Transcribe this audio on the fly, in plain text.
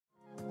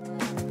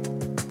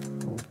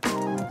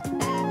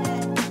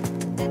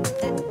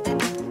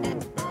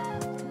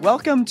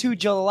Welcome to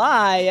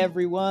July,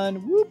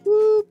 everyone. Whoop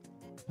whoop.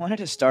 Wanted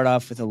to start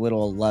off with a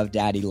little Love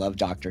Daddy, Love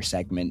Doctor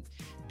segment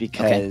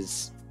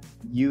because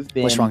you've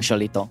been... What's wrong,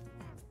 Cholito?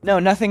 No,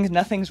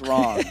 nothing's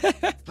wrong.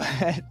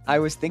 But I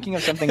was thinking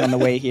of something on the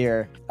way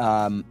here.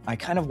 I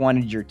kind of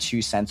wanted your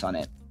 2 cents on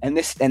it. And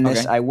this,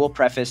 I will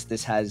preface,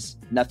 this has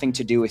nothing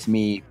to do with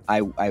me.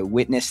 I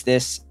witnessed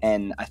this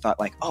and I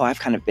thought like, oh, I've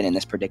kind of been in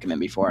this predicament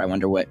before. I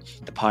wonder what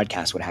the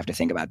podcast would have to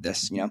think about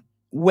this, you know?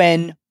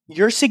 When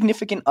your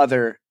significant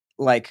other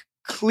like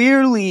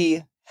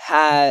clearly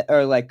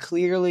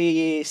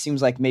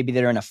seems like maybe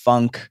they're in a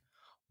funk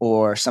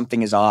or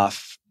something is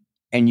off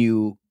and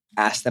you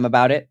ask them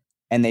about it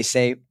and they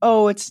say,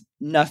 oh, it's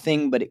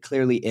nothing, but it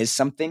clearly is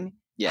something.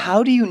 Yeah.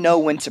 How do you know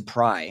when to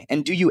pry?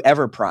 And do you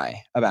ever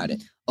pry about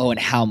it? Oh, and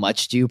how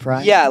much do you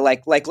pry? Yeah,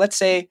 like let's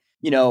say,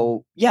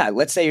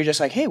 let's say you're just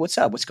like, hey, what's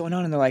up? What's going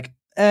on? And they're like,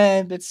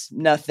 it's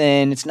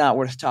nothing. It's not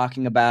worth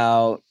talking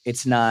about.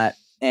 It's not,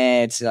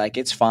 it's like,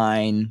 it's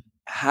fine.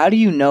 How do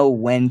you know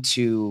when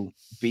to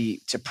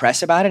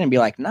press about it and be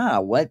like,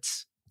 nah,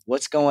 what's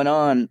going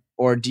on?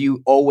 Or do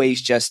you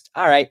always just,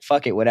 all right,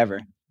 fuck it,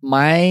 whatever?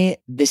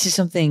 This is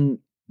something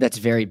that's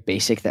very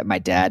basic that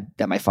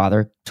my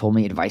father told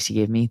me, advice he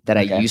gave me that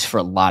I use for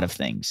a lot of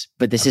things.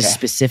 But this is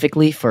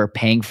specifically for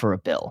paying for a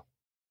bill.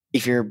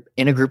 If you're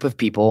in a group of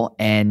people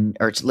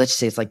or let's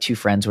say it's like 2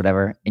 friends,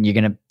 whatever, and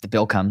the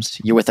bill comes,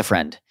 you're with a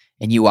friend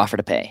and you offer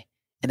to pay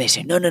and they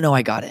say, no,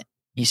 I got it.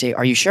 You say,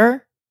 are you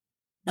sure?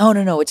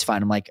 No, it's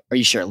fine. I'm like, are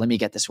you sure? Let me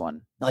get this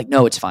one. They're like,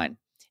 no, it's fine.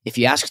 If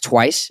you ask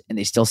twice and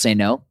they still say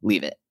no,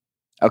 leave it.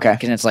 Okay.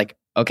 Because it's like,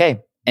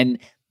 okay. And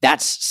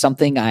that's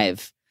something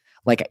I've,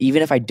 like,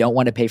 even if I don't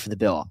want to pay for the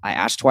bill, I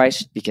ask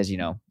twice because, you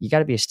got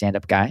to be a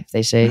stand-up guy. If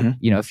they say,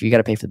 if you got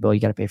to pay for the bill,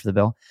 you got to pay for the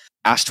bill.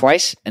 Ask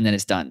twice and then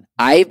it's done.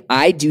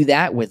 I do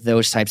that with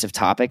those types of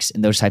topics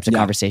and those types of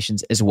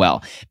conversations as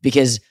well.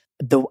 Because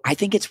I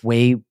think it's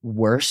way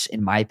worse,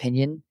 in my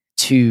opinion,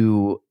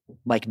 to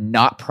like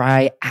not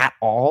pry at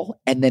all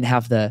and then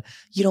have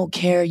you don't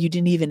care, you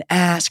didn't even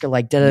ask, or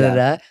like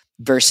da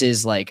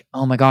versus like,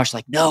 oh my gosh,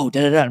 like no,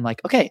 I'm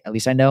like, okay, at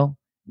least I know.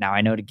 Now I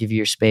know to give you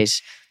your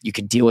space. You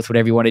can deal with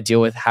whatever you want to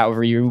deal with,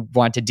 however you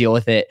want to deal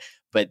with it.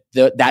 But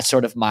that's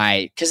sort of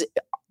because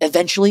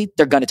eventually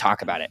they're going to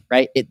talk about it,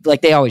 right?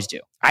 Like they always do.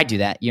 I do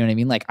that. You know what I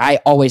mean? Like I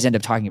always end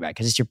up talking about it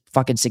because it's your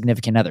fucking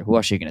significant other. Who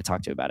else are you going to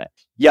talk to about it?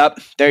 Yep.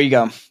 There you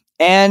go.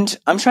 And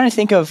I'm trying to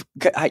think of,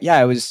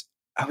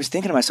 I was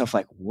thinking to myself,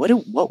 like,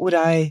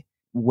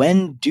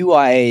 when do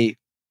I,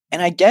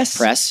 and I guess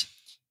press.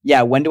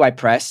 Yeah. When do I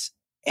press?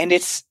 And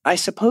I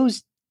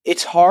suppose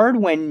it's hard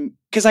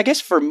because I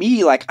guess for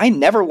me, like, I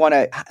never want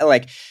to,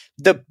 like,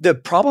 the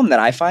problem that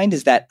I find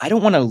is that I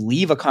don't want to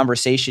leave a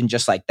conversation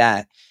just like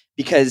that.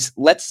 Because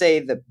let's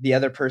say the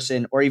other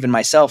person or even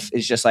myself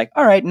is just like,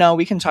 all right, no,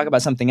 we can talk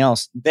about something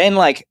else. Then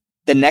like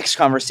the next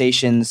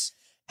conversations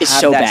is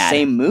have so that bad.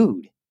 Same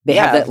mood. They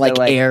have that like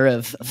air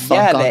of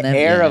funk on them. The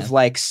air of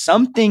like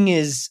something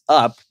is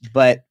up,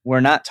 but we're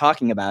not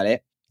talking about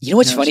it. You know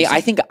what's funny?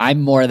 I think I'm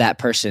more that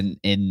person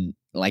in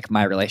like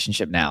my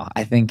relationship now.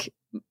 I think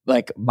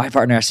like my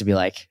partner has to be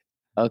like,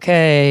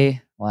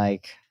 okay,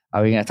 like,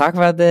 are we going to talk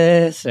about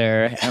this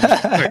or? It's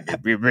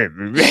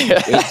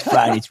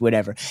fine. It's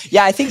whatever.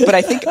 Yeah, I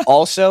think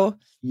also,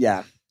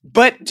 yeah.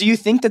 But do you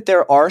think that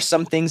there are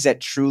some things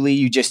that truly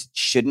you just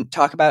shouldn't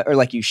talk about or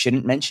like you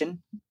shouldn't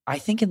mention? I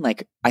think in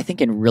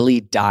really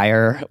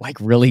dire, like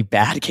really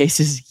bad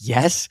cases,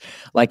 yes.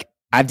 Like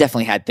I've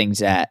definitely had things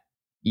that,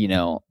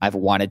 I've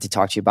wanted to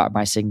talk to you about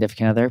my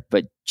significant other,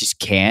 but just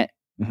can't.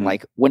 Mm-hmm.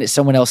 Like when it's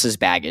someone else's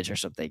baggage or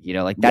something,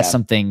 like that's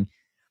something,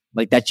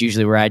 like that's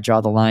usually where I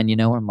draw the line,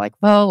 where I'm like,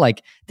 well,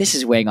 like this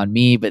is weighing on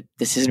me, but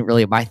this isn't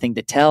really my thing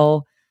to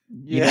tell.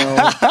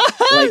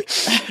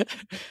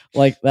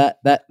 Like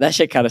that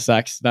shit kind of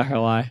sucks. Not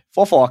gonna lie.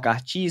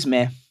 Fofoca, cheese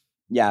man.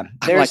 Yeah,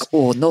 I'm like,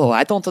 oh no,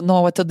 I don't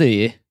know what to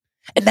do.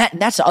 And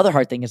that's the other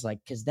hard thing is like,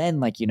 because then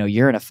like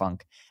you're in a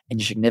funk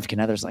and your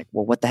significant other's like,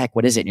 well, what the heck?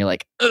 What is it? And you're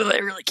like, oh, I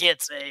really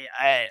can't say.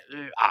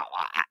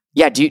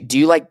 Yeah. Do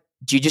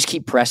you just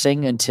keep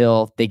pressing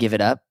until they give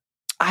it up?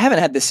 I haven't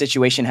had this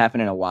situation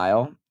happen in a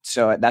while,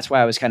 so that's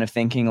why I was kind of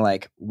thinking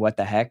like, what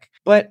the heck?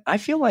 But I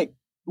feel like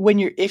when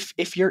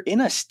if you're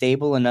in a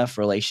stable enough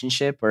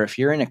relationship or if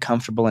you're in a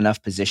comfortable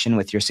enough position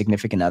with your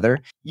significant other,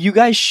 you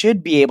guys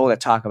should be able to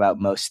talk about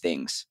most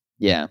things.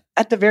 Yeah.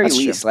 At the very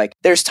least, like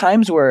there's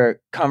times where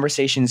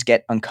conversations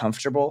get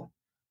uncomfortable,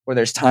 or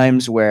there's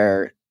times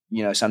where,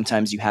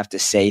 sometimes you have to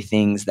say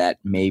things that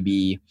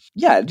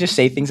just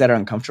say things that are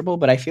uncomfortable.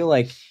 But I feel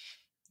like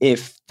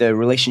if the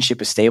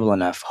relationship is stable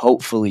enough,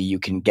 hopefully you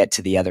can get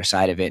to the other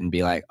side of it and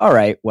be like, all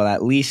right, well,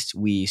 at least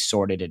we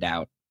sorted it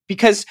out.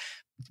 Because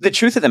the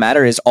truth of the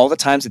matter is all the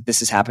times that this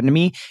has happened to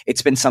me,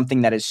 it's been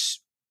something that is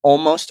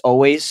almost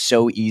always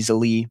so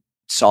easily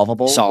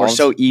solvable or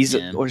so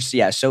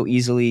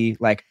easily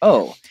like,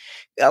 oh,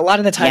 a lot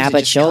of the times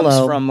it just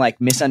comes from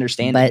like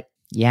misunderstanding. But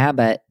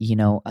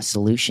a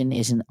solution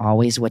isn't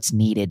always what's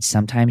needed.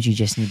 Sometimes you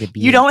just need to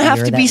be. You don't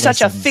have to be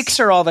such a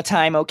fixer all the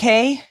time,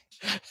 okay?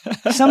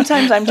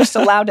 Sometimes I'm just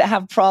allowed to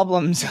have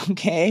problems,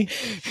 okay?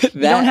 You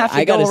don't have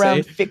to go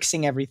around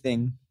fixing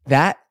everything.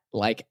 That,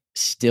 like,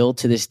 still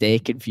to this day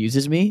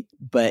confuses me,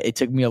 but it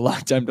took me a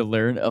long time to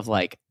learn of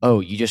like, oh,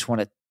 you just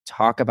want to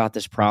talk about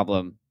this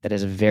problem that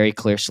has a very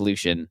clear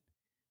solution,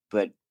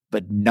 but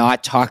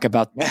not talk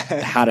about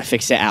how to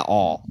fix it at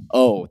all.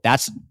 Oh,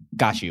 that's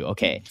got you.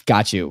 Okay,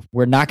 got you.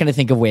 We're not going to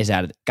think of ways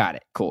out of it. Got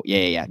it. Cool.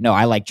 Yeah. No,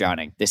 I like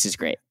drowning. This is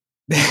great.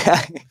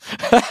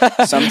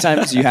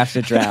 Sometimes you have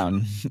to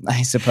drown,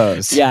 I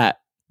suppose. Yeah.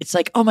 It's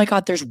like, oh my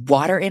God, there's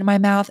water in my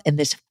mouth and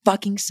this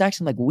fucking sucks.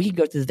 I'm like, we can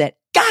go to the vet.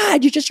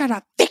 God, you're just trying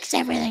to fix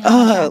everything.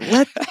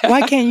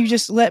 Why can't you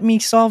just let me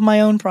solve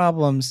my own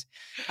problems?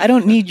 I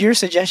don't need your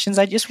suggestions.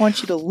 I just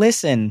want you to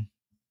listen.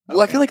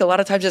 Well, I feel like a lot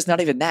of times it's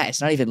not even that.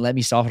 It's not even let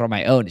me solve it on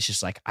my own. It's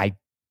just like,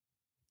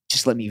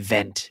 just let me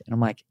vent. And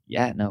I'm like,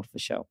 yeah, no, for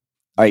sure.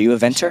 Are you a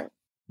venter?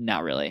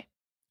 Not really.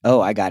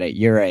 Oh, I got it.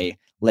 You're a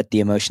let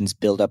the emotions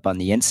build up on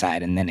the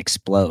inside and then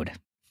explode.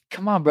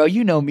 Come on, bro.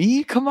 You know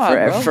me. Come on,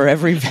 bro. For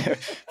every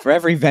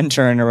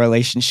venter in a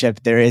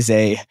relationship, there is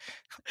a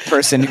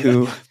person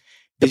who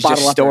is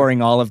just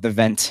storing all of the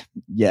vent.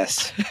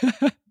 Yes.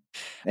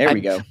 There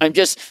we go. I'm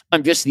just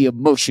the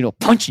emotional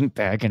punching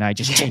bag, and I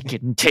just take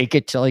it and take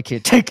it till I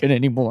can't take it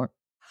anymore.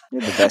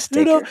 You're the best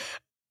taker.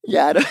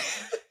 I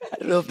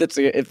don't know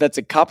if that's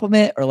a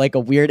compliment or like a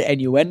weird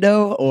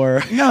innuendo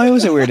or no, it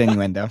was a weird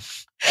innuendo.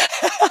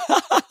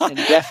 It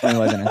definitely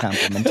wasn't a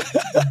compliment.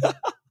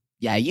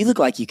 Yeah, you look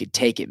like you could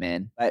take it,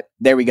 man. But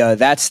there we go.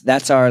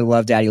 That's our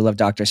Love Daddy, Love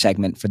Doctor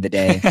segment for the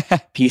day.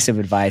 Piece of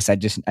advice I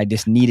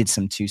just needed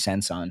some 2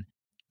 cents on.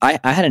 I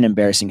had an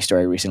embarrassing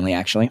story recently,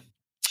 actually.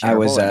 Shareable I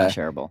was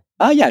shareable.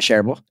 Oh yeah,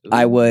 shareable. Ooh.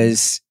 I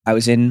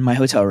was in my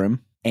hotel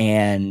room,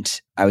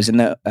 and I was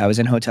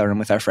in hotel room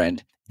with our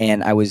friend,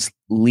 and I was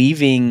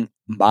leaving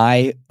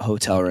my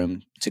hotel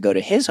room to go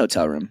to his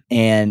hotel room,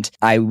 and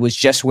I was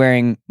just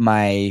wearing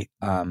my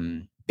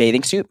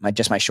bathing suit,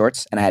 my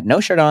shorts, and I had no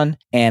shirt on,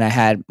 and I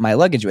had my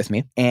luggage with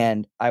me,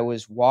 and I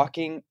was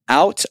walking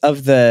out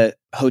of the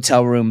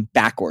hotel room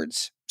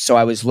backwards. So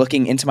I was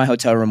looking into my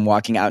hotel room,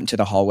 walking out into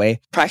the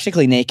hallway,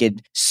 practically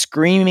naked,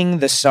 screaming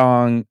the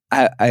song.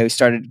 I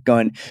started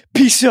going,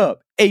 "Peace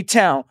up,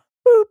 A-Town,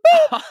 boop,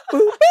 boop, boop, boop,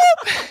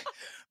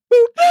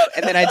 boop, boop."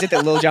 And then I did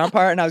the Lil Jon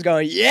part, and I was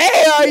going,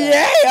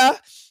 yeah.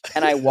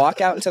 And I walk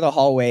out into the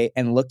hallway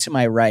and look to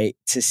my right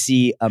to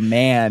see a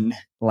man,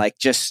 like,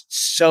 just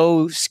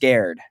so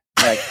scared.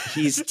 Like,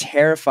 he's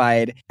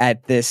terrified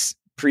at this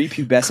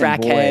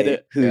prepubescent boy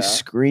who's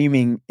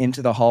screaming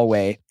into the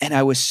hallway. And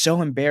I was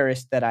so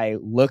embarrassed that I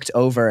looked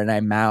over and I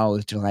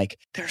mouthed, like,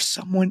 "There's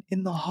someone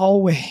in the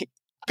hallway."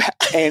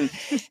 And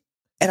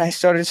I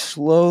started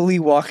slowly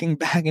walking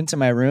back into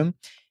my room.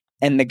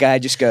 And the guy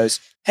just goes,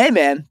 "Hey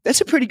man,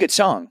 that's a pretty good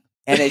song."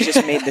 And it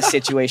just made the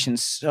situation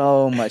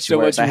so much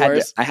worse. I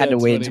had to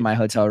wait into my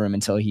hotel room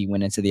until he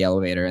went into the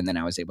elevator, and then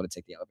I was able to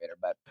take the elevator.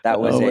 But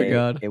that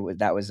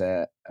was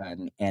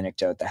an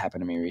anecdote that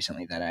happened to me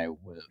recently that I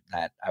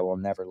will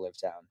never live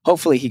down.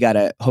 Hopefully he got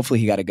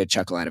a good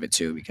chuckle out of it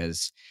too,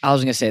 because I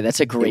was gonna say that's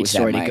a great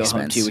story to go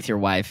home to with your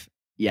wife.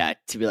 Yeah,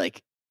 to be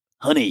like,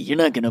 "Honey, you're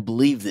not gonna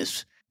believe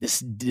this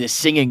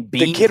singing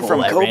bean the kid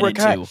from Cobra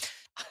Kai."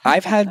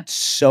 I've had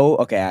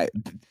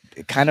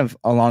kind of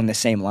along the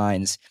same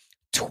lines.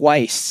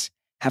 Twice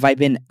have I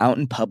been out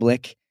in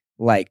public,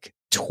 like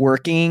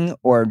twerking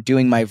or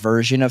doing my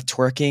version of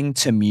twerking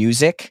to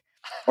music,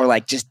 or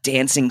like just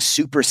dancing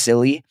super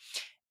silly.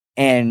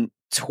 And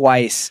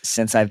twice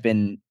since I've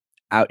been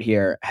out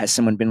here has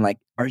someone been like,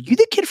 "Are you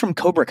the kid from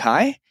Cobra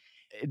Kai?"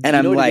 And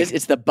I'm like,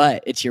 it's the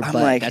butt. It's your butt.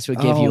 Like, that's what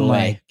gave you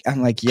away.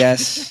 I'm like,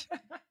 yes,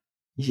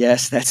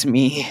 yes, that's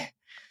me.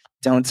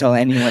 Don't tell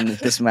anyone that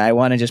this. I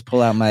want to just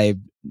pull out my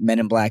Men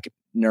in Black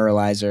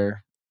neuralizer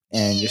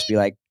and just be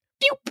like,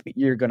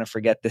 "You're gonna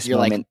forget this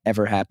moment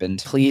ever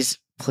happened. Please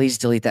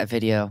delete that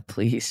video,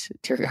 please,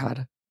 dear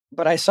God."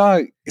 But I saw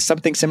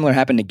something similar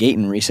happen to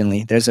Gaten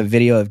recently. There's a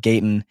video of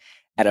Gaten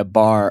at a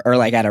bar or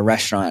like at a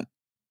restaurant,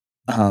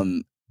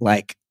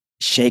 like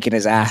shaking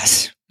his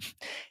ass.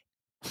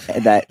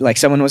 That like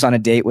someone was on a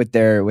date with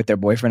their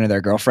boyfriend or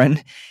their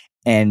girlfriend,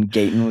 and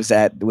Gaten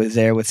was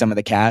there with some of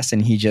the cast,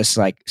 and he just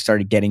like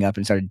started getting up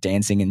and started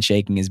dancing and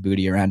shaking his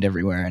booty around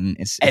everywhere, and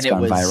it's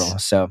gone viral.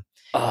 So,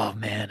 oh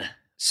man.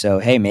 So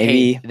hey,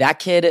 maybe that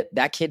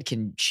kid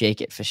can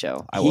shake it for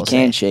sure. He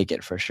can shake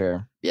it for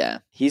sure. Yeah,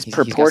 he's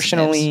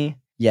proportionally.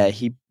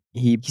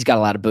 He's got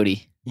a lot of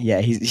booty.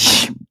 Yeah, he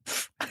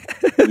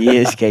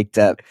is caked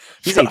up.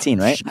 He's 18,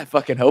 right? I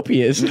fucking hope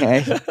he is.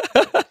 Okay.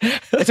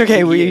 It's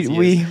okay. We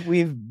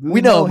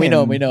know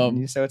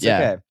him. So it's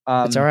okay.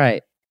 It's all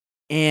right.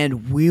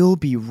 And we'll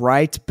be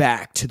right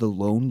back to the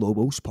Lone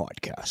Lobos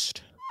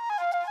podcast.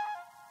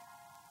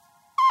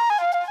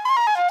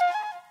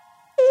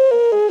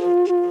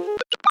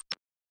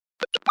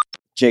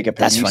 Jacob,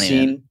 have you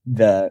seen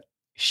the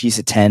She's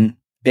a 10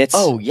 bits?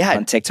 Oh yeah,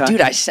 on TikTok,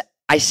 dude.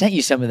 I sent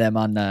you some of them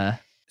on the.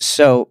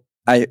 So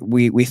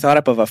we thought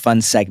up of a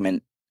fun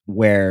segment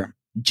where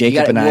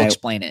Jacob and I will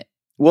explain it.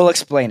 We'll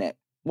explain it.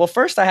 Well,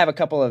 first I have a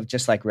couple of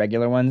just like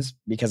regular ones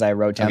because I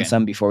wrote down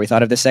some before we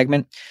thought of this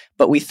segment.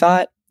 But we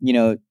thought,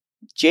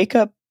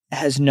 Jacob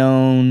has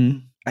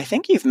known, I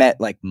think you've met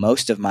like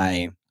most of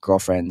my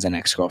girlfriends and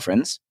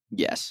ex-girlfriends.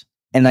 Yes.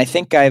 And I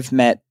think I've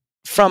met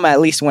from at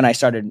least when I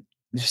started,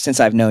 since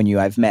I've known you,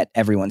 I've met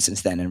everyone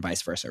since then and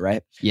vice versa,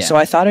 right? Yeah. So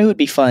I thought it would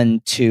be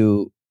fun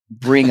to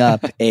bring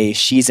up a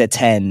she's a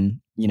 10,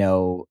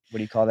 what do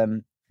you call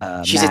them?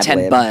 She's a 10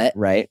 Lib, but.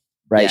 Right?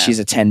 Yeah. She's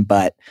a 10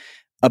 but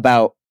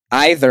about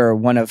either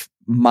one of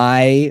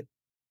my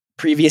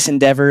previous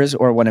endeavors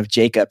or one of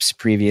Jacob's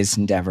previous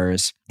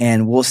endeavors.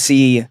 And we'll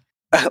see.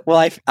 Well,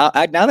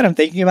 I now that I'm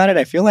thinking about it,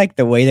 I feel like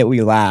the way that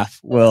we laugh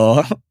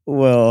will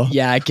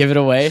Yeah, give it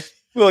away.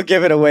 We'll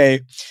give it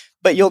away.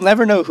 But you'll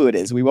never know who it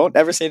is. We won't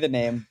ever say the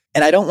name.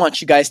 And I don't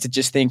want you guys to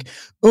just think,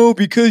 oh,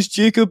 because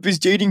Jacob is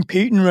dating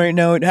Peyton right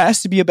now, it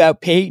has to be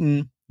about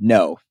Peyton.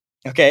 No.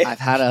 Okay? I've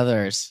had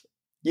others.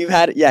 You've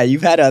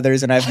had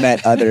others, and I've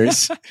met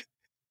others.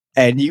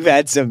 And you've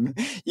had some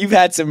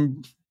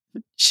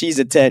she's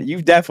a 10.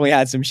 You've definitely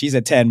had some she's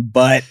a 10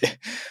 but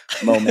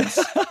moments.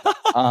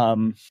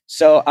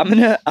 So I'm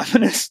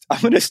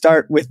gonna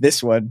start with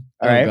this one.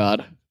 All right.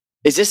 God.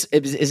 Is this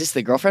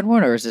the girlfriend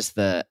one or is this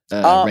the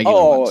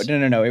regular ones?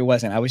 No, it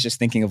wasn't. I was just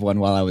thinking of one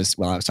while I was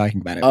talking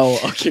about it. Oh,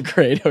 okay,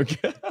 great.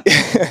 Okay.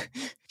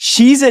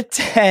 She's a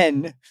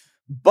 10,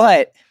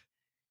 but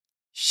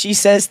she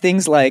says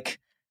things like,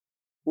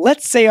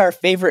 let's say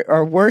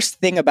our worst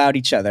thing about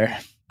each other.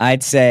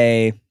 I'd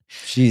say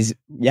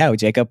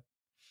Jacob.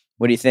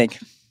 What do you think?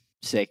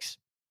 6.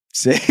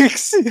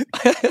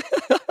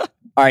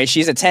 All right,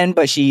 she's a 10,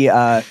 but she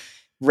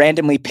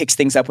randomly picks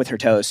things up with her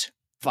toes.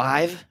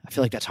 5? I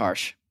feel like that's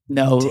harsh.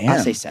 No, Damn, I'll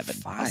say 7.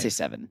 5. I'll say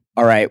 7.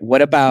 All right,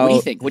 what about...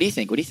 What do you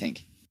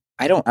think?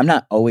 I'm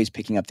not always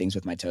picking up things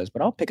with my toes,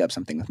 but I'll pick up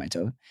something with my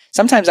toe.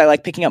 Sometimes I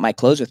like picking up my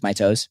clothes with my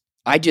toes.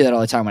 I do that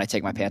all the time when I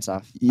take my pants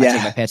off. Yeah. I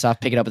take my pants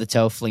off, pick it up with the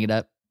toe, fling it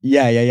up.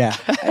 Yeah.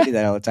 I do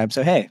that all the time.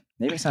 So, hey,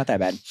 maybe it's not that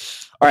bad.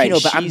 All right,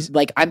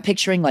 but I'm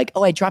picturing like,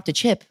 oh, I dropped a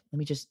chip. Let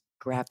me just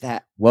grab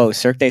that. Whoa,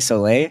 Cirque du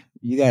Soleil?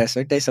 You got a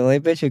Cirque du Soleil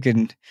bitch who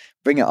can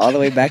bring it all the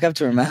way back up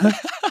to her mouth?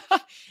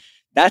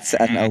 That's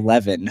an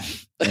 11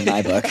 in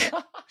my book.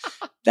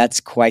 That's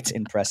quite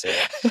impressive.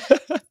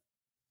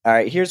 All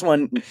right, here's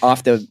one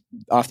off the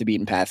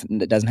beaten path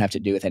that doesn't have to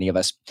do with any of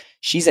us.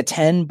 She's a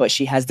 10, but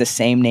she has the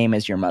same name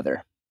as your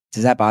mother.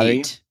 Does that bother 8.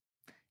 you?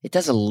 It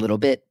does a little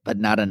bit, but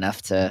not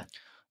enough to...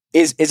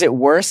 Is it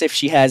worse if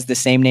she has the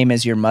same name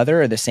as your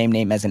mother or the same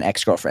name as an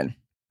ex-girlfriend?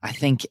 I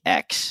think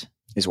X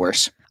is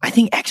worse. I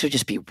think X would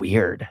just be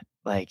weird.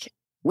 Like,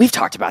 we've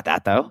talked about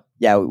that, though.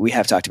 Yeah, we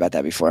have talked about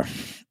that before.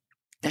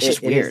 That's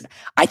just weird.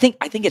 I think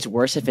it's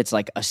worse if it's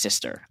like a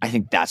sister. I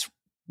think that's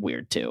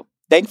weird, too.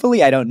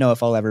 Thankfully, I don't know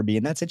if I'll ever be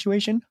in that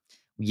situation.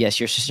 Yes,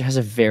 your sister has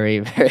a very,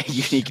 very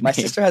unique name. My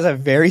sister has a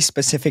very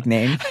specific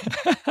name.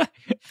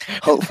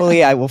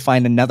 Hopefully, I will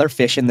find another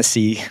fish in the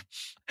sea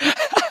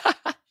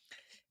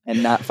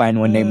and not find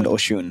one named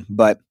Oshun.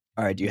 But,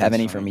 all right, do you have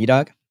any for me,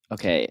 dog?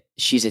 Okay,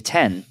 she's a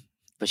 10,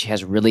 but she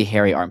has really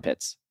hairy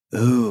armpits.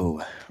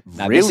 Ooh,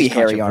 now, really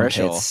hairy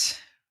armpits.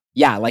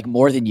 Yeah, like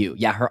more than you.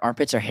 Yeah, her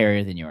armpits are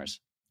hairier than yours.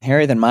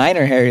 Hairier than mine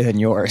or hairier than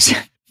yours?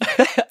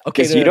 Okay,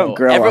 because you don't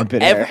grow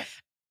armpit hair.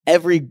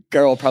 Every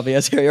girl probably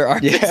has hairier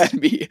armpits than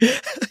me.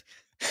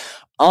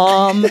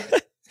 I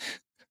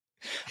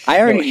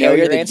already know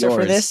your answer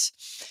for this.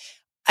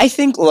 I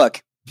think,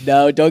 look.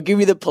 No, don't give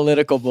me the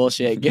political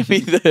bullshit. Give me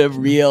the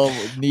real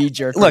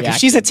knee-jerk Look, reaction. if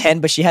she's a 10,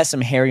 but she has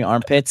some hairy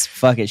armpits,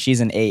 fuck it,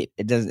 she's an 8.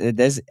 It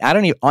does. I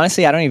don't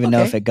even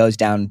know if it goes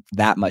down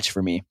that much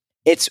for me.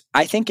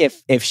 I think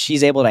if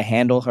she's able to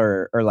handle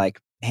her or like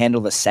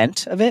handle the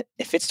scent of it,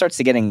 if it starts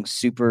to getting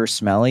super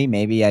smelly,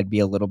 maybe I'd be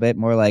a little bit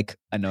more like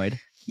annoyed.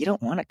 You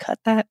don't want to cut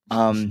that.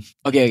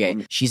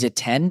 Okay. She's a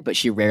 10, but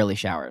she rarely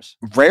showers.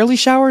 Rarely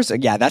showers?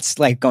 Yeah, that's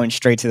like going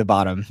straight to the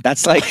bottom.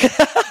 That's like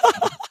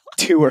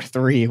 2 or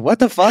 3. What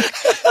the fuck?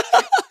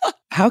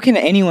 How can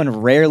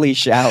anyone rarely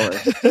shower?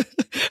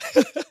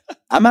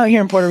 I'm out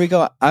here in Puerto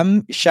Rico.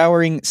 I'm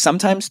showering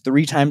sometimes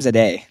 3 times a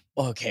day.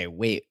 Okay,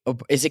 wait.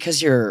 Is it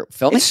because you're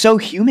filming? It's so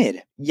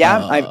humid. Yeah,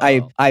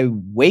 I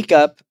wake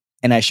up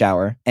and I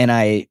shower and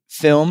I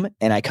film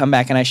and I come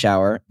back and I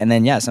shower. And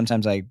then,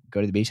 sometimes I go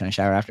to the beach and I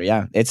shower after.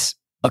 Yeah, it's...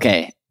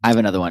 Okay, I have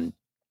another one.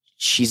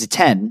 She's a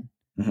 10,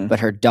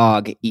 but her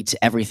dog eats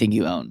everything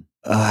you own.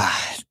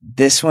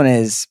 This one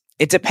is...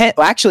 It depends.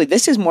 Well, actually,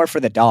 this is more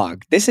for the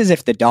dog. This is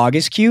if the dog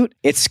is cute.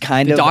 It's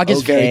kind of The dog is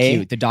okay. very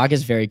cute. The dog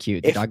is very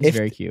cute. The dog is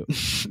very cute.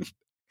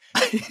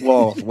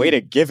 Whoa, way to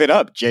give it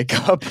up,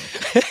 Jacob.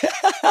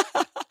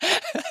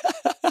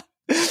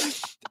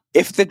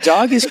 If the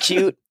dog is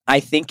cute,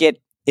 I think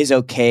it is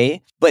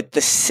okay. But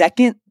the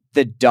second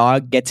the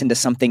dog gets into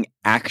something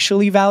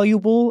actually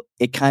valuable,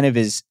 it kind of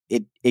is,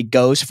 it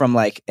goes from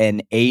like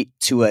an 8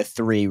 to a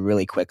 3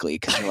 really quickly.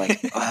 Because you're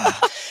like,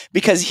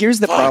 because here's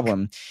the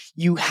problem.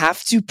 You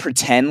have to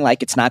pretend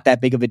like it's not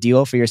that big of a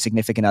deal for your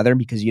significant other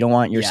because you don't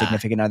want your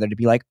significant other to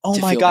be like, oh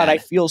my God, I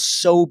feel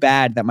so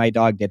bad that my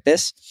dog did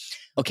this.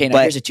 Okay, now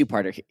here's a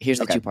two-parter. Here's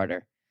the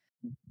two-parter.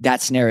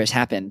 that scenario has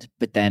happened,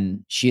 but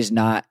then she has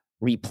not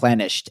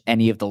replenished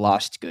any of the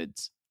lost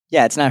goods.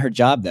 Yeah, it's not her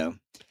job though.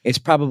 It's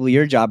probably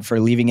your job for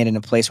leaving it in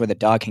a place where the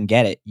dog can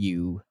get it,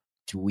 you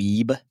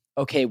dweeb.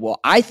 Okay, well,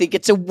 I think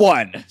it's a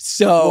 1.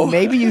 So well,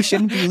 maybe you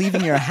shouldn't be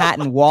leaving your hat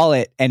and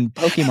wallet and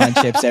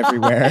Pokemon chips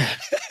everywhere.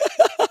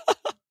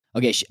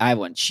 Okay, I have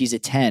one. She's a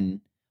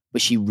 10,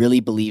 but she really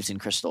believes in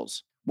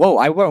crystals. Whoa,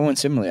 I wrote one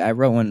similar. I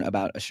wrote one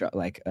about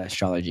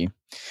astrology.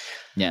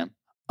 Yeah.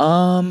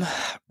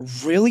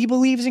 Really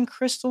believes in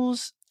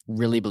crystals?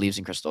 Really believes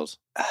in crystals.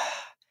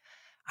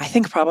 I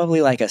think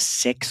probably like a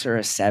 6 or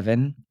a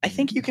 7. I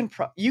think you can,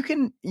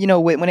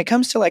 when it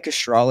comes to like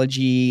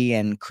astrology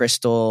and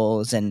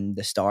crystals and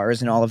the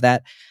stars and all of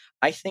that,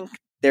 I think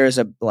there's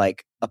a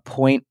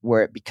point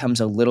where it becomes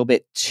a little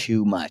bit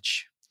too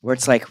much, where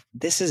it's like,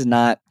 this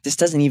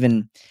doesn't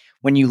even,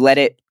 when you let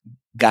it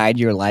guide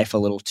your life a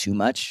little too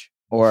much,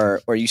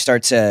 or you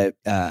start to,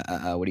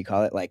 what do you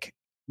call it? Like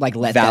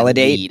let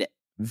validate,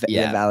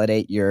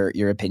 validate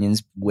your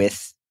opinions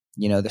with,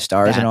 the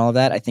stars and all of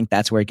that. I think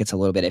that's where it gets a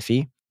little bit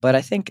iffy. But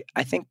I think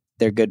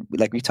they're good.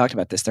 Like we talked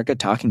about this, they're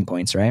good talking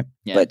points, right?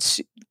 Yeah. But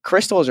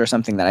crystals are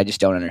something that I just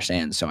don't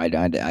understand. So I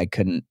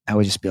couldn't. I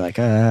would just be like,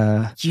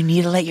 You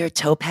need to let your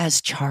topaz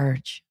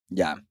charge.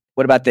 Yeah.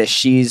 What about this?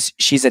 She's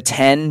a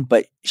 10,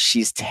 but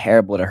she's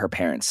terrible to her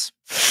parents.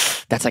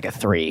 That's like a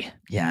 3.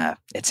 Yeah,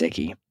 it's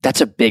icky.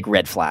 That's a big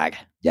red flag.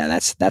 Yeah,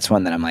 that's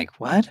one that I'm like,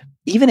 what?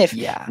 Even if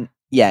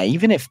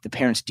even if the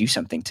parents do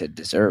something to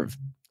deserve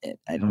it,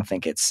 I don't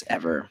think it's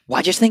ever. Well,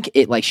 I just think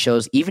it like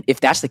shows, even if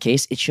that's the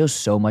case, it shows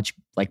so much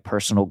like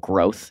personal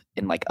growth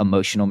and like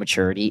emotional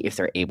maturity if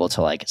they're able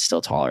to like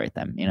still tolerate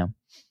them,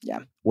 Yeah.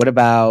 What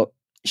about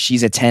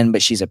she's a 10,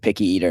 but she's a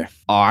picky eater?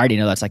 Oh, I already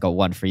know that's like a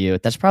 1 for you.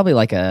 That's probably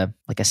like a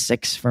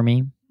 6 for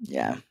me.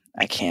 Yeah,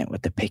 I can't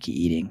with the picky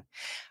eating.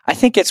 I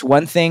think it's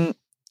one thing,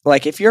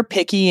 like if you're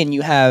picky and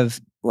you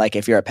have, like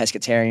if you're a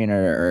pescatarian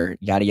or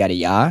yada, yada,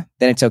 yada,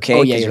 then it's okay.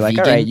 Oh, yeah, you're like,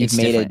 all right, you've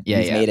made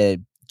a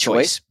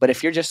choice. But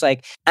if you're just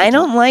like, I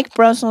don't like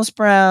Brussels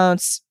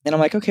sprouts, and I'm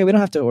like, okay, we don't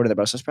have to order the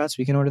Brussels sprouts.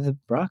 We can order the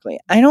broccoli.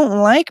 I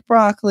don't like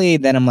broccoli.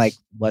 Then I'm like,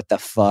 what the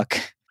fuck?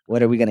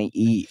 What are we going to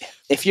eat?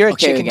 If you're a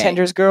chicken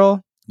tenders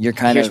girl, you're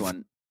Here's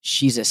one.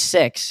 She's a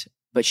 6,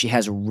 but she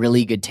has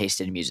really good taste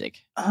in music.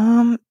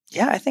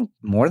 Yeah, I think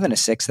more than a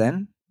 6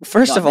 then.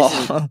 First of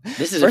all,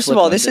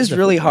 this is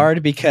really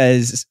hard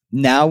because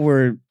now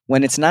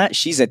when it's not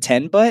she's a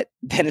 10, but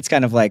then it's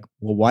kind of like,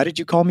 well, why did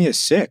you call me a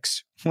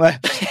 6? Why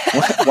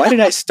did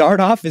I start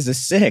off as a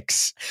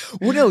 6?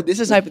 Well, no, this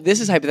is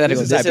hypothetical.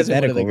 This is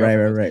hypothetical.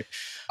 Right.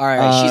 All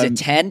right, she's a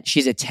 10.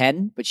 She's a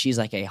 10, but she's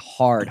like a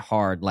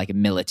hard like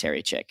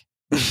military chick.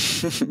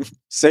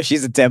 So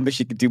she's a 10, but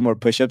she could do more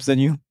push-ups than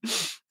you.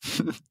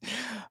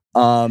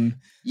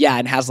 Yeah,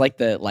 and has like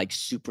the like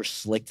super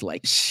slicked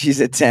like she's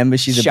a 10, but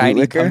she's a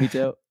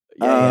bootlicker.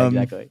 Yeah,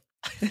 exactly.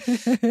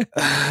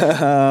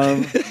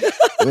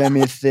 Let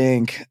me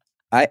think.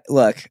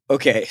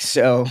 Okay,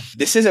 so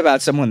this is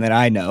about someone that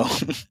I know,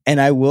 and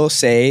I will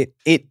say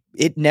it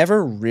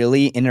never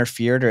really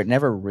interfered, or it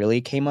never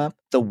really came up.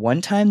 The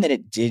one time that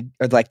it did,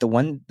 or like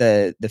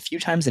the few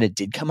times that it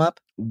did come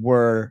up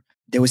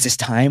there was this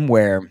time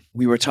where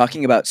we were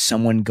talking about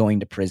someone going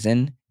to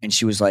prison, and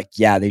she was like,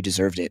 yeah, they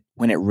deserved it.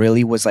 When it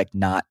really was like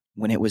not,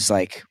 when it was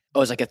like... Oh,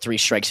 it was like a 3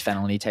 strikes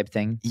felony type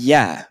thing?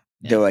 Yeah.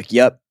 They're like,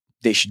 yep,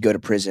 they should go to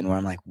prison. Where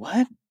I'm like,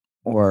 what?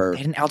 Or... They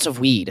had an ounce of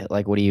weed.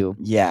 Like, what do you...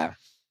 Yeah.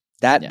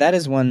 That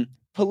is one.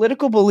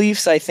 Political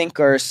beliefs, I think,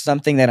 are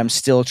something that I'm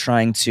still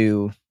trying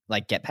to...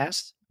 Like, get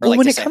past? Well,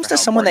 when it comes to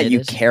someone that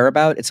you care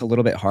about, it's a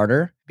little bit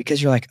harder.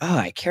 Because you're like, oh,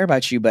 I care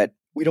about you, but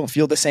we don't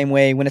feel the same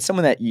way. When it's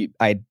someone that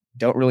I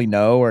don't really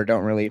know or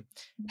don't really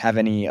have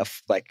any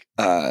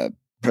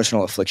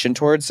personal affliction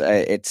towards,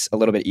 it's a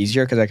little bit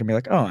easier because I can be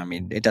like, oh, I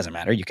mean, it doesn't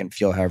matter. You can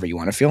feel however you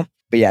want to feel.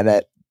 But yeah,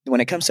 that when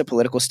it comes to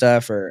political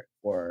stuff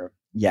or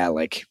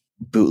like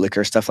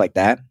bootlicker stuff like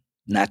that,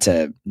 not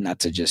to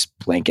just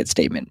blanket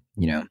statement,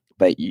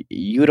 but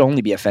you would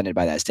only be offended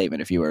by that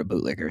statement if you were a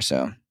bootlicker.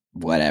 So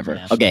whatever.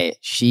 Yeah. Okay,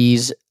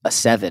 she's a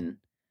 7,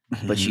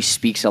 but she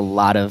speaks a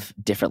lot of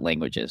different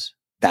languages.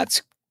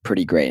 That's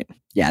pretty great.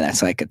 Yeah,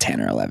 that's like a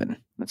 10 or 11.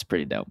 That's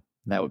pretty dope.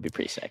 That would be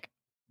pretty sick.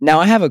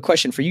 Now, I have a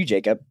question for you,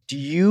 Jacob. Do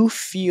you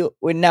feel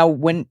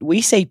when we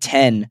say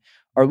 10,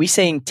 are we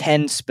saying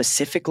 10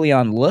 specifically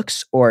on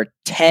looks or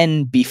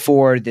 10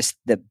 before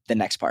the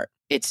next part?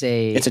 It's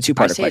a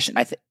 2-part question.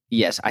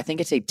 Yes, I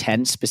think it's a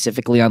 10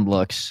 specifically on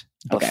looks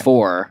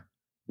before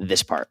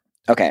this part.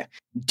 Okay.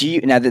 Do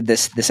you the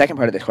second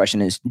part of the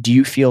question is, do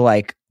you feel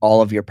like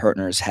all of your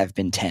partners have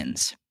been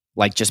 10s?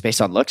 Like just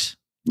based on looks?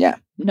 Yeah.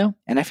 No.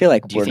 And I feel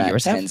like we're not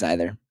 10s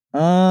either.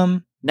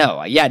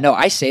 No. Yeah, no,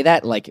 I say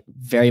that like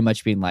very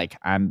much being like,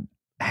 I'm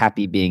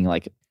happy being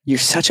like, you're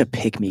such a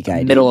pick me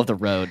guy. Middle of the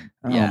road.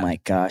 Oh my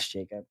gosh,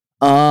 Jacob.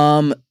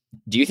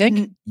 Do you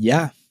think?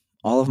 Yeah.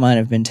 All of mine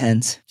have been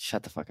 10s.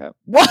 Shut the fuck up.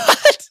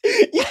 What?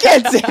 You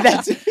can't say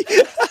that to me.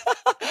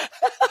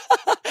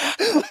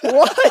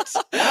 What?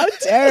 How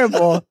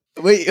terrible.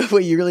 Wait,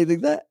 you really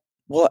think that?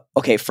 Well,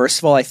 okay, first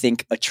of all, I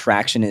think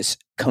attraction is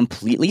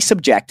completely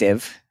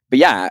subjective. But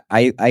yeah,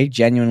 I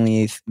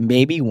genuinely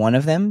maybe one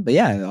of them, but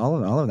yeah,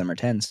 all of them are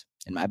 10s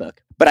in my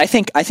book. But I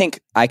think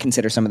I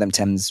consider some of them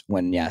 10s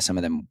when some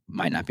of them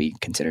might not be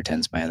considered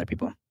 10s by other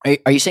people.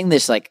 Are you saying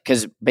this like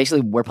because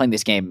basically we're playing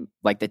this game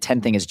like the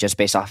 10 thing is just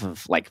based off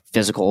of like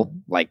physical,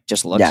 like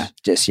just looks?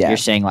 Yeah, You're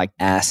saying like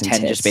ass and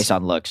 10 tits. just based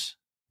on looks?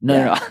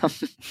 No.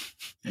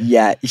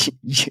 Yeah,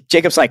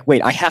 Jacob's like,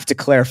 wait, I have to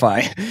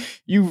clarify.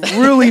 You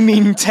really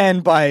mean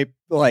 10 by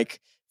like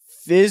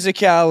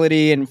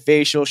physicality and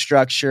facial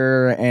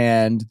structure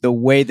and the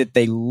way that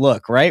they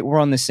look, right? We're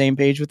on the same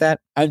page with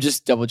that? I'm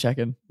just double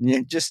checking.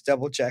 Yeah, just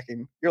double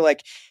checking. You're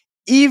like,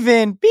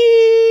 even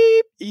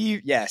beep.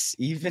 Yes,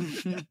 even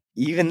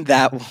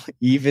that.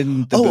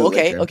 Even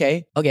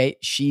the Okay.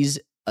 She's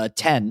a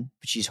 10,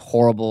 but she's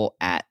horrible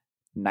at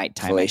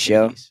nighttime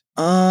fellatio. Activities.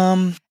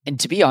 And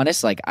to be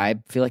honest, like I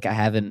feel like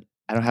I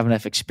don't have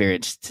enough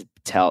experience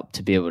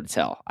to be able to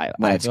tell. You're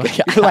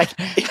like,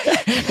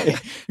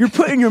 you're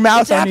putting your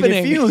mouth on it.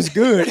 It feels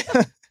good.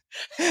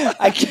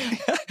 I can't.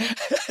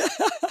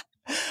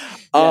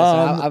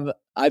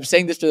 I'm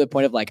saying this to the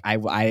point of like I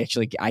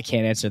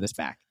can't answer this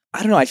back.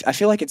 I don't know. I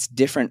feel like it's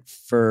different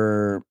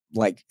for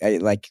I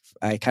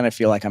kind of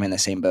feel like I'm in the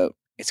same boat.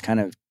 It's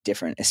kind of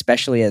different,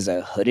 especially as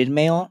a hooded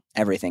male.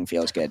 Everything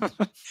feels good.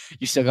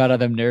 You still got all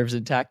them nerves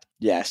intact?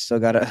 Yeah, still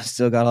got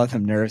all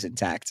them nerves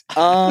intact.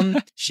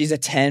 She's a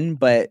 10,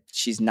 but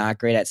she's not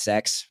great at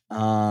sex.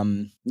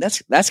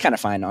 That's kind of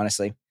fine,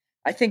 honestly.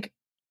 I think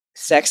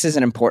sex is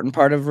an important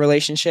part of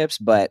relationships,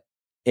 but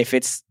if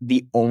it's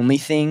the only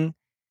thing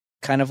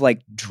kind of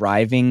like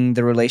driving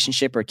the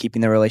relationship or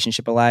keeping the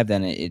relationship alive,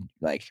 then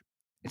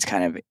it's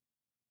kind of,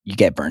 you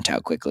get burnt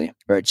out quickly,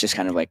 or it's just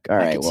kind of like, all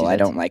right, well, I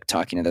don't like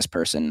talking to this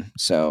person.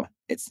 So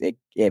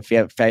I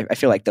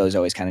feel like those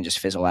always kind of just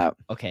fizzle out.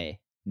 Okay.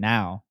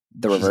 Now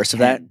the reverse of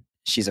that,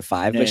 she's a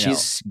 5, but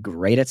she's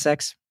great at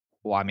sex.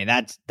 Well, I mean,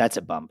 that's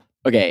a bump.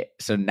 Okay.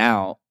 So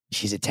now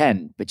she's a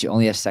 10, but you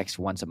only have sex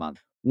once a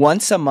month.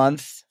 Once a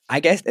month. I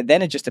guess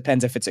then it just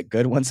depends if it's a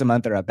good once a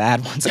month or a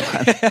bad once a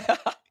month.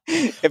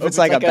 If it's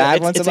like a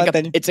bad once a month,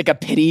 then it's like a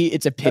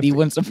pity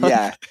once a month.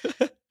 Yeah.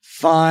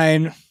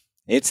 Fine.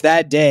 It's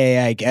that day.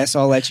 I guess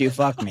I'll let you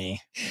fuck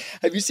me.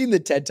 Have you seen the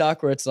TED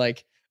Talk where it's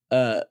like,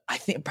 I'm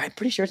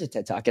pretty sure it's a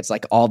TED Talk. It's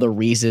like all the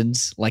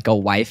reasons like a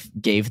wife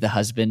gave the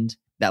husband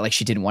that like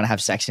she didn't want to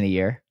have sex in a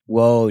year.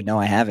 Whoa, no,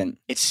 I haven't.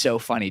 It's so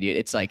funny, dude.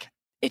 It's like,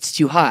 it's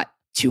too hot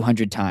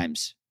 200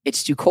 times.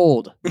 It's too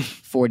cold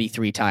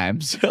 43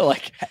 times.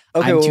 Like,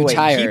 okay, I'm too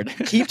tired.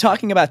 Keep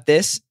talking about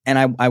this. And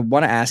I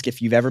want to ask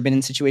if you've ever been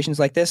in situations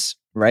like this,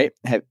 right?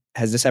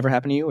 Has this ever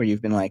happened to you where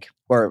you've been like,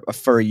 or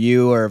for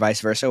you or vice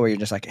versa, where you're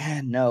just like,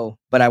 no.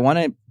 But I want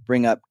to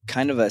bring up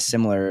kind of a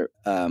similar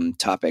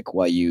topic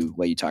while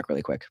you talk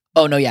really quick.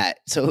 Oh, no, yeah.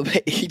 So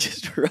he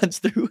just runs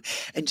through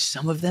and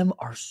some of them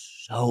are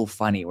so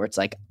funny where it's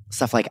like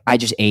stuff like, I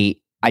just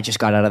ate. I just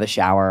got out of the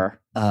shower.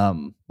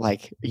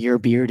 Like your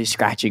beard is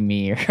scratching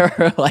me,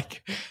 or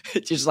like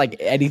just like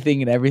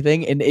anything and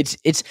everything. And it's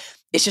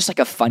just like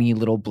a funny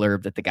little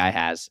blurb that the guy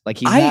has. Like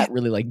he's not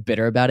really like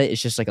bitter about it.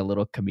 It's just like a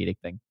little comedic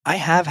thing. I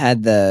have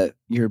had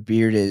your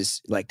beard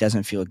is like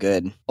doesn't feel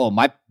good. Oh,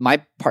 my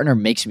partner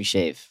makes me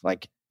shave.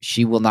 Like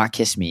she will not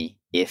kiss me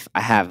if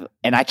I have,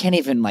 and I can't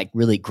even like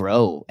really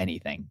grow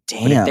anything.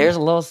 Damn. But if there's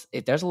a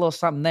little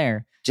something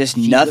there, just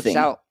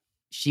nothing.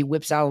 She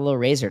whips out a little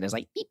razor and is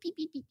like, beep, beep,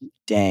 beep, beep, beep.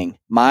 Dang.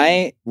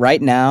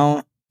 Right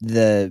now,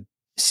 the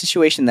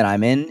situation that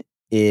I'm in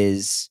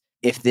is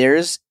if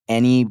there's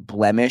any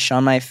blemish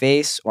on my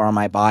face or on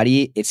my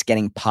body, it's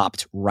getting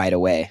popped right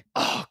away.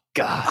 Oh,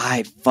 God.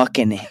 I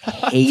fucking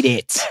hate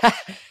it.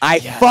 I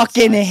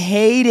fucking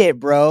hate it,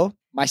 bro.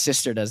 My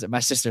sister does it.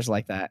 My sister's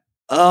like that.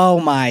 Oh,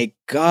 my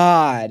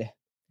God.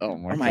 Oh,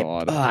 my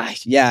God.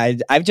 Yeah,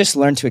 I've just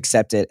learned to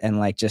accept it and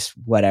like just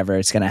whatever,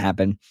 it's going to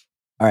happen.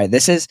 All right,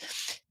 this is.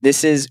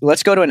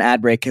 Let's go to an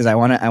ad break because I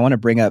want to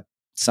bring up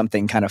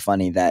something kind of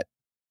funny that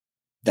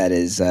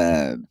is.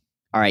 All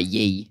right,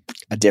 yay,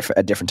 a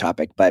different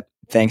topic. But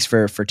thanks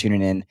for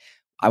tuning in.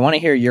 I want to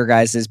hear your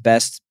guys'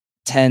 best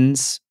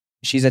 10s.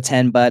 She's a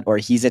 10 butt or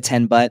he's a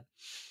 10 butt.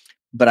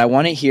 But I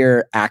want to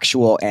hear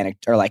actual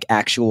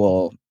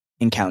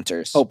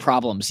encounters. Oh,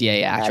 problems. Yeah,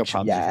 actual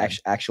problems. Yeah,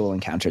 actual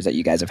encounters that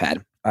you guys have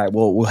had. All right,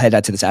 we'll head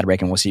out to this ad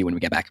break and we'll see you when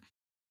we get back.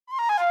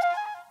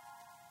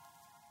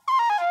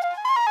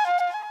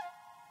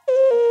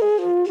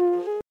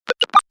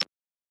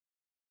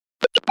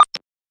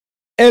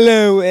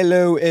 Hello.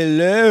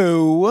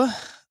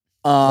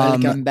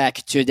 Welcome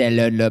back to the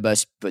Lone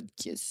Lobos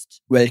podcast.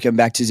 Welcome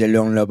back to the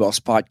Lone Lobos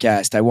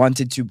podcast. I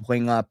wanted to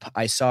bring up,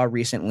 I saw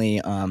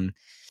recently,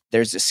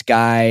 there's this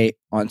guy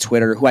on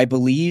Twitter who I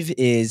believe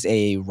is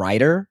a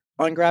writer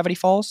on Gravity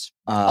Falls.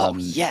 Oh,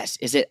 yes.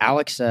 Is it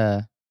Alex?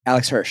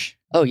 Alex Hirsch.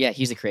 Oh, yeah.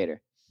 He's a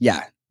creator.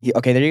 Yeah.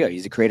 Okay, there you go.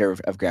 He's a creator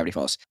of Gravity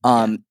Falls.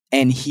 And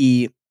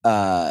he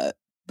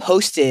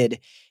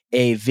posted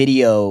a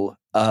video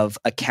of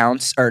like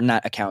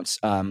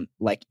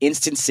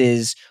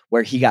instances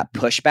where he got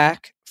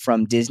pushback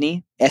from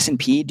Disney.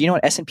 S&P. Do you know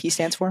what S&P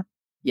stands for?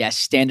 Yeah,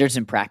 standards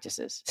and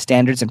practices.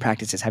 Standards and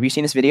practices. Have you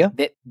seen this video?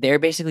 They're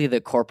basically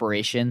the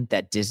corporation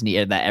that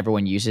Disney that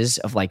everyone uses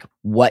of like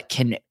what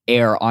can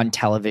air on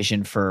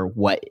television for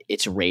what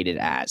it's rated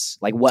as,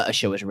 like what a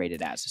show is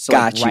rated as. So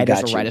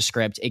writers will write a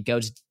script. It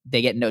goes.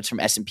 They get notes from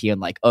S&P on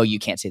like, oh, you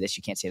can't say this,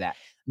 you can't say that.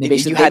 They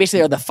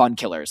basically are the fun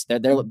killers. They're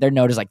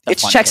known as like the.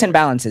 It's checks killer. And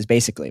balances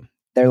basically.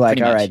 They're like,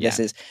 pretty all much, right, this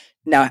is.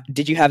 Now,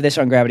 did you have this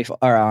on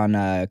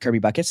Kirby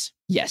Buckets?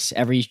 Yes,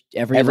 every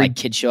like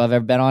kid show I've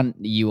ever been on,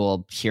 you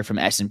will hear from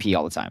S&P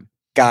all the time.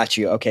 Got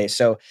you. Okay,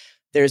 so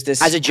there's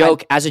this as a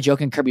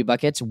joke in Kirby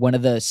Buckets. One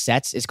of the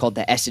sets is called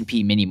the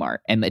S&P Mini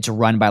Mart, and it's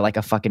run by like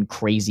a fucking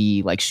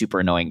crazy, like super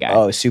annoying guy.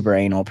 Oh, super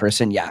anal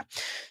person. Yeah.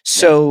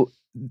 So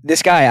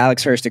this guy,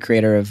 Alex Hurst, the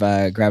creator of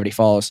Gravity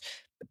Falls,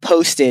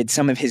 posted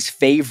some of his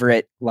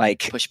favorite like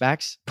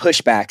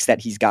pushbacks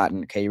that he's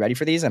gotten. Okay, you ready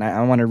for these? And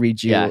I want to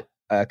read you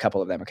a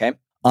couple of them. Okay.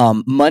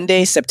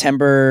 Monday,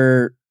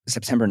 September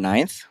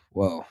 9th.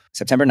 Whoa.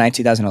 September 9th,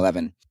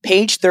 2011.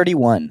 Page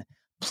 31.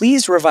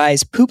 Please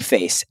revise poop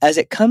face as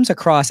it comes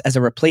across as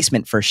a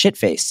replacement for shit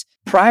face.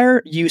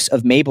 Prior use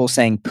of Mabel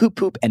saying poop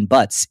poop and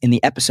butts in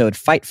the episode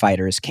Fight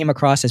Fighters came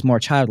across as more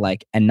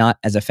childlike and not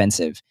as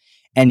offensive.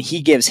 And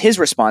he gives his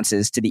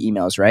responses to the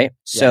emails, right?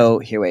 Yeah. So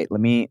here,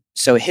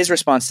 so his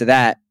response to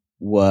that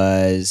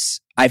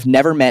was, I've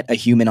never met a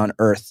human on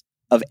earth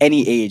of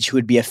any age who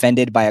would be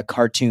offended by a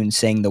cartoon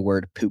saying the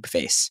word poop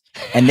face.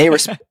 And they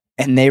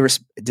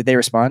did they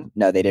respond?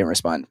 No, they didn't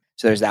respond.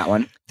 So there's that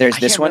one. There's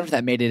this one. I can't remember if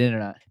that made it in or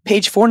not.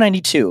 Page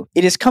 492.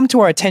 It has come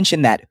to our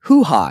attention that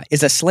hoo-ha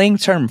is a slang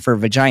term for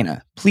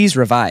vagina. Please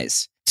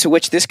revise. To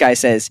which this guy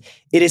says,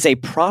 it is a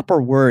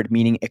proper word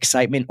meaning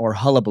excitement or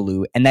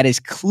hullabaloo, and that is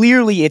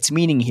clearly its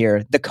meaning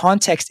here. The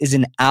context is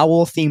an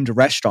owl-themed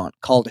restaurant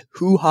called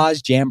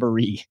Hoo-ha's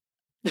Jamboree.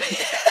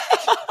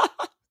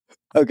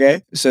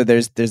 Okay, so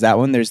there's that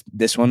one. There's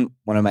this one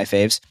of my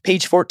faves.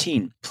 Page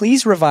 14.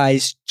 Please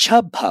revise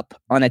chub pup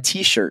on a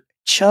t-shirt.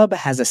 Chub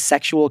has a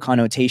sexual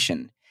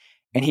connotation.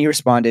 And he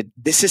responded,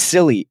 this is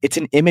silly. It's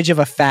an image of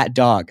a fat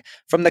dog.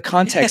 From the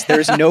context, there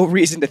is no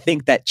reason to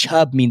think that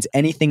chub means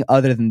anything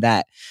other than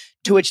that.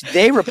 To which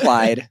they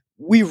replied,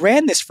 we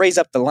ran this phrase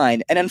up the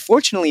line, and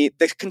unfortunately,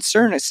 the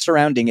concern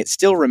surrounding it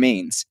still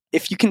remains.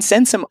 If you can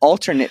send some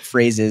alternate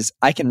phrases,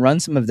 I can run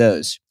some of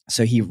those.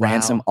 So he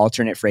ran some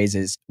alternate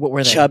phrases. What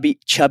were they?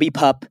 Chubby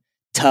pup,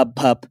 tub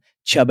pup,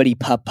 chubbity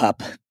pup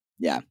pup.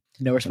 Yeah.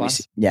 No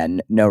response? Yeah,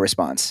 no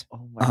response.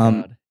 Oh my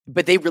God.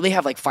 But they really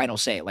have like final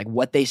say. Like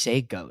what they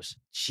say goes.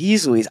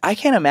 Jeez Louise. I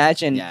can't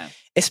imagine,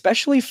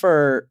 especially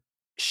for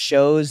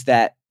shows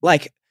that,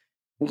 like,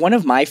 one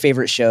of my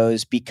favorite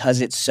shows, because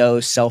it's so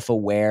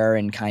self-aware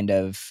and kind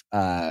of,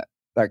 our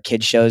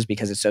kids shows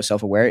because it's so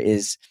self-aware,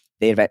 is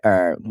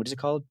what is it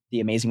called? The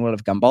Amazing World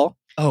of Gumball.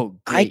 Oh,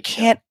 great I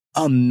can't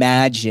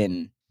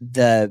imagine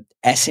the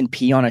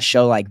S&P on a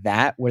show like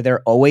that where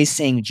they're always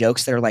saying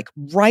jokes that are like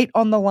right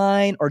on the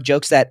line, or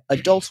jokes that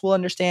adults will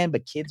understand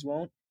but kids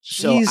won't.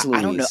 So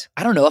I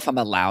don't know if I'm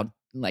allowed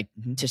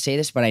to say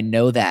this, but I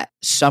know that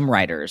some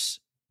writers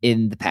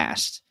in the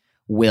past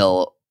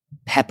will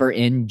pepper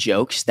in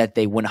jokes that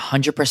they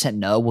 100%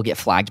 know will get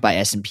flagged by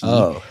S&P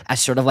as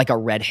sort of like a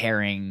red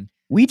herring.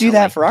 We do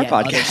that for our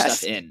podcast.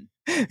 Stuff in.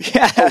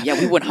 Yeah. Oh, yeah,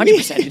 we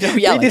 100% do.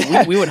 Yeah,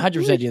 we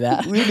 100% do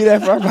that. We do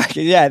that for our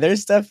podcast. Yeah, there's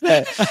stuff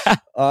that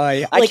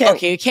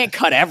okay, you can't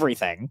cut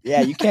everything.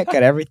 Yeah, you can't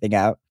cut everything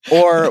out.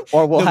 Or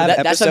we'll have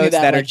episodes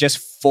that are just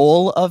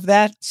full of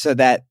that so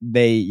that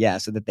they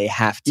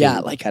have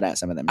to cut out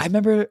some of them. I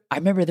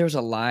remember there was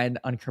a line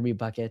on Kirby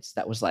Buckets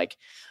that was like,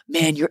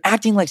 "Man, you're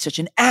acting like such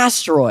an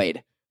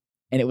asteroid."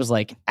 And it was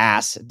like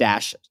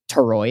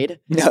ass-toroid.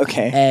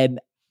 Okay. And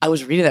I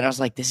was reading that and I was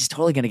like, this is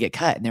totally going to get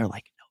cut. And they were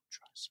like,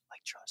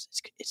 trust.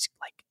 It's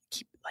like,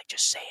 keep, like,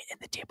 just say it in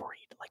the tambourine.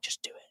 Like,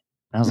 just do it.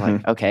 And I was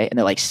like, okay. And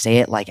they're like, say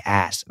it like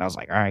ass. And I was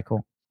like, all right,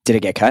 cool. Did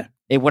it get cut?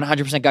 It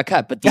 100% got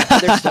cut. But the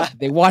other stuff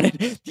they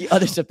wanted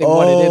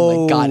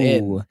in, got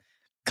in.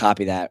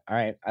 Copy that. All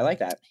right. I like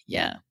that.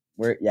 Yeah.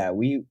 We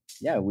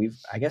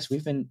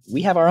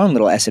have our own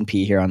little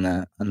S&P here on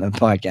the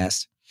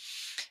podcast.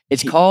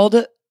 It's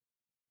called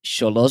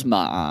Sholo's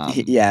Mom.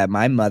 Yeah,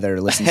 my mother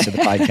listens to the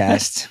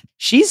podcast.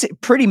 She's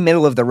pretty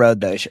middle of the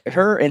road, though.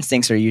 Her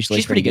instincts are usually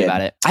She's pretty good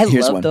about it.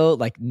 Here's love, though,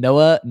 like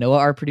Noah,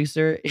 our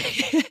producer.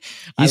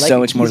 He's so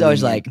much more. He's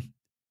always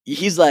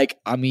like,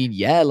 I mean,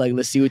 yeah, like,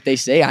 let's see what they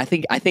say. I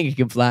think it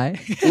can fly.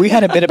 We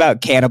had a bit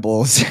about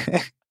cannibals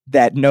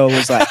that Noah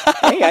was like,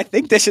 hey, I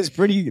think this is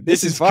pretty.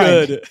 This is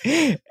fine. Good.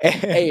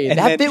 Hey,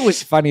 that bit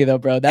was funny, though,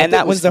 bro.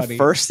 That was the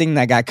first thing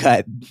that got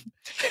cut.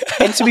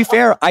 And to be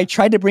fair, I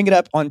tried to bring it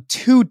up on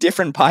 2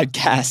 different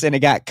podcasts and it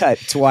got cut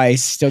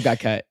twice. Still got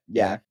cut.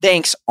 Yeah.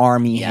 Thanks,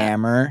 Army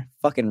Hammer.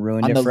 Fucking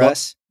ruined it for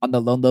us. On the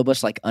Lone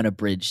Lobos, like,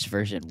 unabridged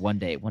version. One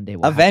day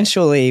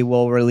eventually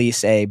we'll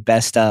release a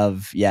best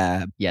of,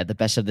 Yeah, the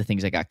best of the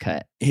things that got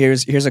cut.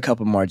 Here's a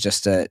couple more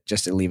just to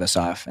leave us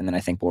off, and then I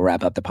think we'll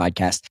wrap up the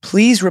podcast.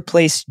 Please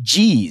replace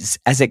G's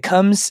as it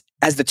comes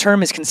as the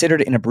term is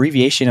considered an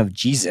abbreviation of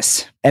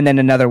Jesus. And then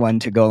another one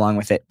to go along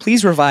with it.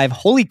 Please revive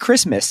Holy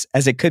Christmas,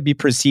 as it could be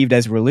perceived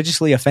as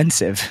religiously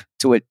offensive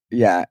to it.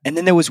 Yeah. And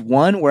then there was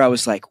one where I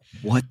was like,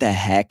 what the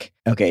heck?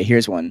 Okay,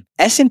 here's one.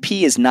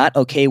 S&P is not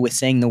okay with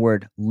saying the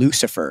word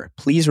Lucifer.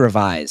 Please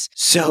revise.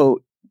 So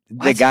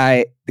the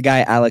guy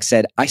Alex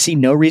said, I see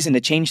no reason to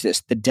change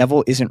this. The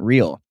devil isn't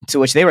real. To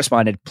which they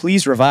responded,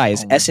 please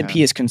revise.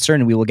 S&P is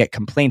concerned we will get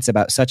complaints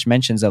about such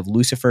mentions of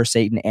Lucifer,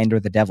 Satan, and or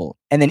the devil.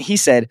 And then he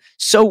said,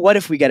 so what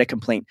if we get a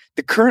complaint?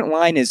 The current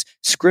line is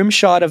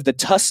scrimshot of the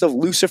tusks of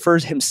Lucifer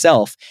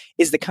himself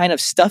is the kind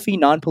of stuffy,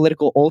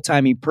 non-political,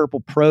 old-timey purple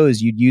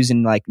prose you'd use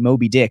in like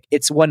Moby Dick.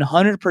 It's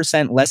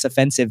 100% less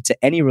offensive to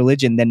any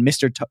religion than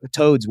Mr.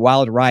 Toad's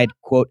wild ride,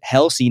 quote,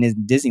 hell scene in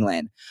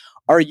Disneyland.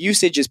 Our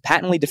usage is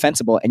patently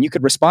defensible, and you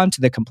could respond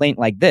to the complaint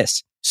like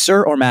this.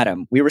 Sir or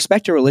madam, we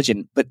respect your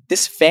religion, but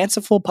this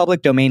fanciful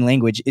public domain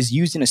language is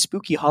used in a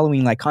spooky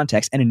Halloween-like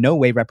context and in no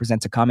way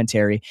represents a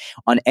commentary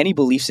on any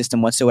belief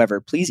system whatsoever.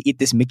 Please eat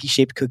this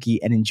Mickey-shaped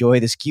cookie and enjoy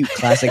this cute,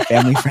 classic,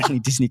 family-friendly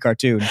Disney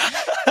cartoon.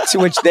 To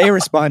which they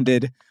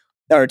responded...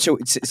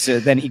 So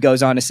then he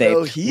goes on to say,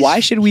 why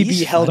should we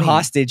be held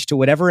hostage to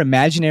whatever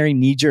imaginary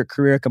knee-jerk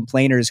career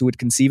complainers who would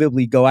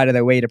conceivably go out of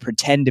their way to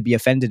pretend to be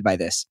offended by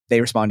this?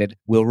 They responded,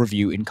 we'll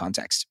review in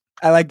context.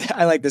 I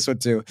like this one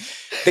too.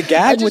 The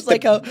gag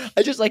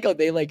I just like how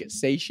they like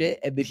say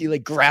shit and then he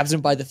like grabs them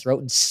by the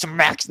throat and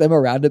smacks them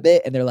around a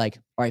bit and they're like,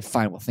 all right,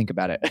 fine, we'll think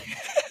about it.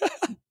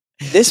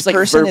 This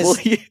person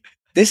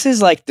This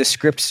is like the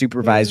script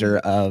supervisor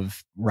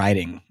of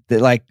writing.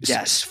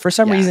 Yes, for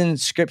some reason,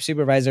 script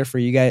supervisor for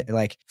you guys,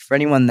 like for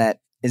anyone that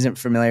isn't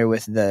familiar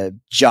with the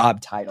job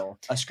title,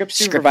 a script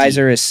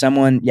supervisor is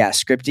someone,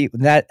 scripty.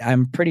 That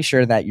I'm pretty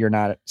sure that you're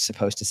not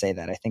supposed to say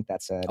that. I think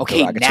that's a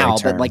derogatory now,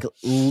 term. but like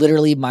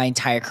literally my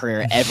entire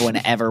career, everyone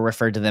ever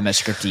referred to them as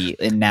scripty,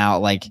 and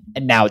now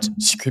it's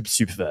script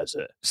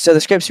supervisor. So the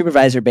script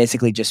supervisor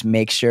basically just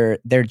makes sure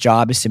their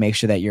job is to make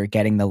sure that you're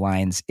getting the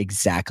lines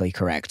exactly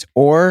correct,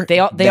 or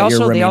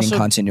you're remaining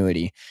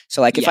continuity.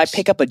 So like if I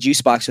pick up a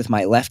juice box with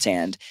my left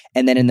hand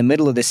and then in the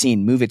middle of the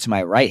scene move it to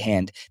my right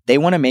hand, they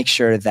want to make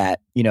sure that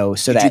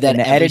so that in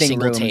the editing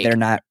room, they're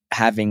not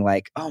having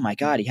like, oh my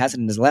God, he has it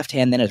in his left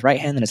hand, then his right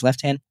hand, then his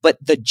left hand.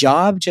 But the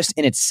job just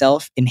in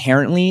itself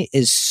inherently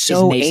is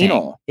so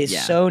anal. It's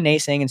so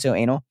naysaying and so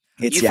anal.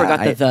 You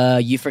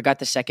forgot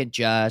the second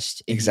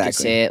just. Exactly.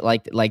 Say it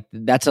like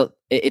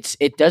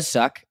it does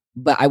suck.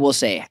 But I will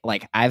say,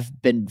 like,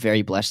 I've been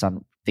very blessed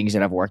on things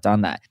that I've worked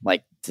on that,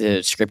 like the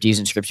scripties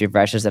and script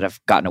supervisors that I've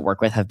gotten to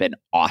work with have been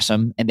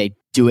awesome, and they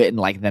do it in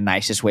like the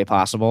nicest way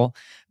possible,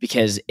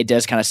 because it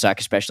does kind of suck,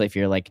 especially if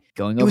you're like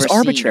going over a scene,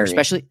 arbitrary,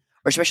 especially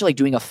like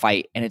doing a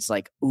fight and it's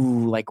like,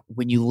 ooh, like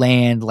when you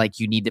land, like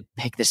you need to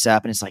pick this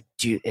up, and it's like,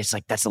 dude, it's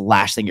like that's the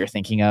last thing you're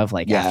thinking of,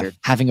 like after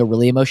having a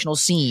really emotional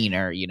scene,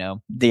 or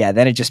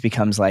then it just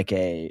becomes like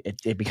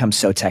it becomes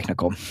so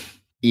technical.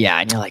 Yeah,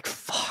 and you're like,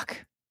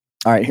 fuck.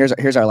 All right,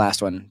 here's our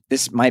last one.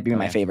 This might be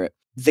my favorite.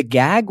 The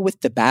gag with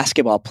the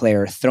basketball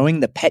player throwing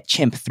the pet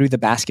chimp through the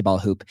basketball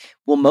hoop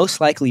will most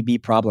likely be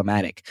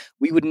problematic.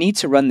 We would need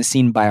to run the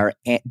scene by our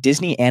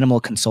Disney animal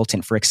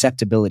consultant for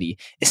acceptability,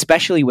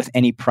 especially with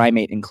any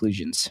primate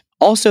inclusions.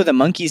 Also, the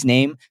monkey's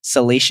name,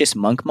 Salacious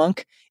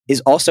Monk,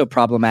 is also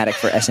problematic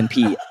for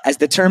S&P, as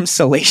the term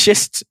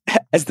salacious,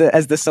 as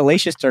the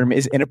salacious term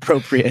is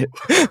inappropriate.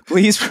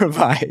 Please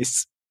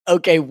revise.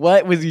 Okay,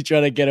 what was he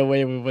trying to get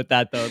away with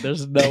that, though?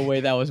 There's no way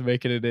that was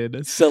making it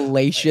in.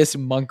 Salacious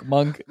monk.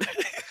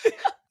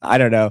 I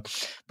don't know.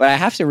 But I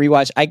have to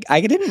rewatch.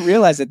 I didn't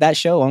realize that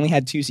show only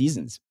had 2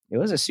 seasons. It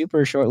was a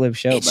super short-lived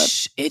show.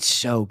 It's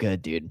so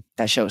good, dude.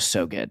 That show is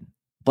so good.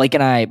 Blake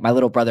and I, my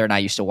little brother and I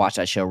used to watch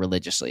that show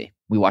religiously.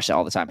 We watched it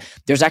all the time.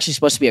 There's actually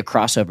supposed to be a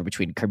crossover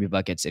between Kirby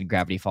Buckets and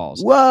Gravity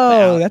Falls.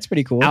 Whoa, that's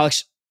pretty cool.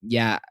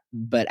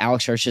 But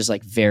Alex Hirsch is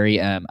like very,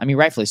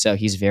 rightfully so.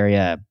 He's very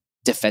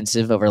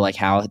defensive over like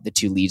how the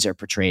 2 leads are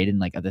portrayed and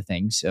like other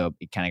things, so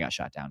it kind of got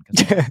shot down.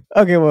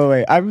 Okay,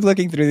 wait. I'm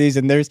looking through these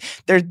and they're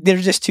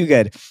just too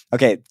good.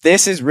 Okay,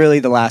 this is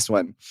really the last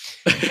one.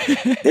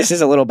 This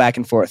is a little back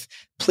and forth.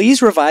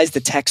 Please revise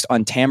the text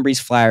on Tambry's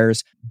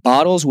flyers.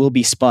 Bottles will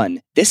be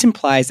spun. This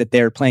implies that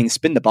they're playing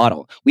spin the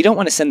bottle. We don't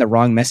want to send the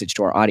wrong message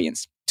to our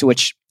audience. To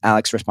which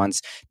Alex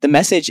responds, the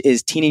message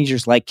is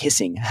teenagers like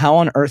kissing. How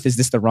on earth is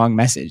this the wrong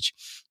message?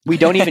 We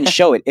don't even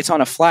show it. It's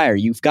on a flyer.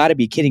 You've got to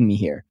be kidding me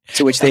here.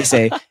 To which they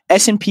say,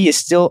 S&P is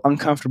still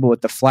uncomfortable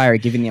with the flyer,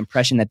 giving the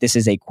impression that this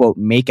is a, quote,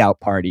 makeout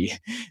party.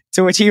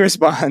 To which he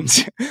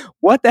responds,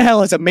 what the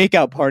hell is a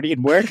makeout party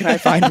and where can I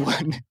find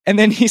one? And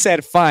then he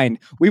said, fine,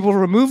 we will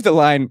remove the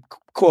line,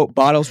 quote,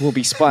 bottles will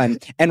be spun,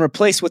 and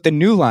replace with the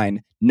new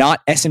line, not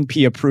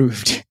S&P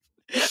approved.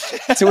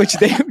 To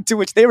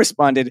which they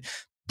responded,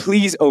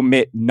 please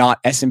omit not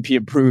S&P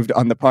approved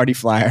on the party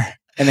flyer.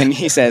 And then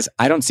he says,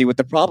 I don't see what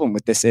the problem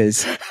with this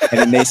is. And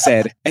then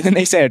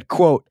they said,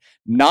 quote,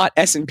 not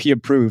S&P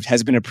approved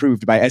has been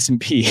approved by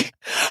S&P.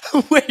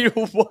 Wait,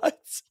 what?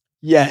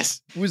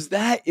 Yes. Was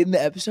that in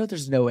the episode?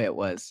 There's no way it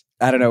was.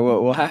 I don't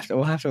know. We'll have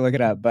to look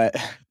it up. But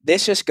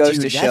this just goes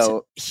to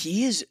show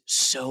he is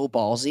so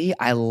ballsy.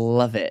 I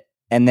love it.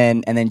 And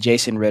then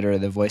Jason Ritter,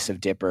 the voice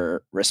of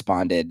Dipper,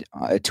 responded,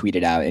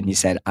 tweeted out, and he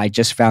said, "I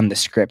just found the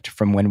script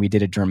from when we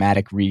did a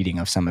dramatic reading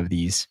of some of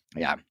these."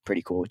 Yeah,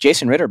 pretty cool.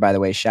 Jason Ritter, by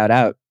the way, shout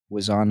out,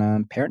 was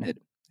on Parenthood.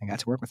 I got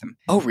to work with him.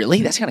 Oh,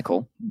 really? That's kind of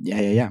cool.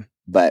 Yeah.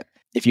 But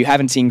if you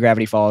haven't seen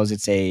Gravity Falls,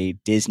 it's a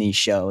Disney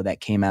show that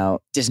came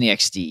out. Disney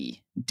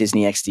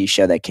XD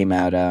show that came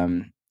out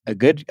a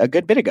good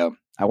bit ago.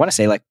 I want to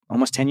say like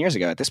almost 10 years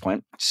ago at this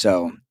point.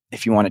 So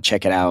if you want to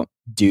check it out,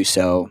 do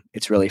so.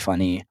 It's really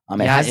funny.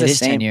 It is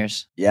 10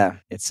 years. Yeah,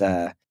 it's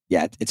a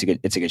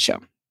good show.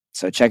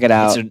 So check it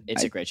out.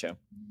 It's a great show.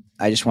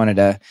 I just wanted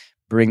to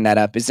bring that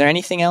up. Is there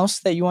anything else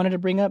that you wanted to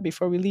bring up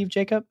before we leave,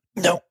 Jacob?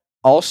 No.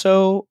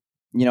 Also,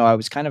 I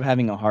was kind of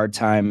having a hard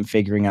time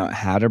figuring out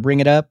how to bring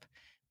it up,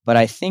 but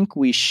I think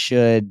we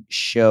should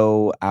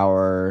show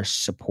our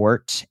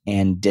support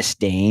and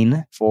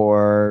disdain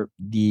for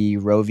the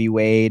Roe v.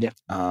 Wade.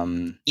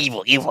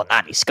 Evil,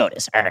 naughty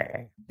SCOTUS.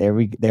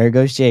 There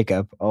goes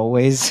Jacob,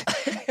 always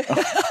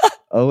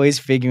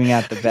figuring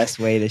out the best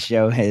way to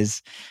show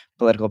his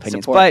political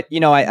opinions. Support.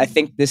 But, I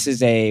think this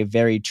is a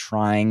very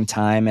trying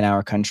time in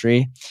our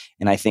country.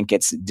 And I think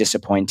it's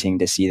disappointing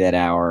to see that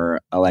our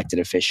elected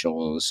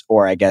officials,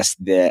 or I guess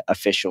the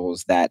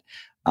officials that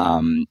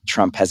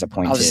Trump has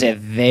appointed. I'll just say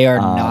they are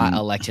not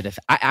elected.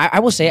 I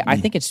will say, I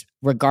think it's,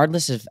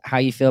 regardless of how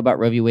you feel about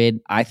Roe v. Wade,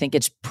 I think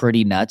it's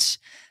pretty nuts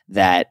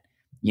that,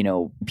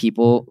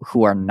 people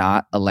who are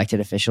not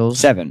elected officials.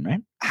 7,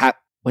 right?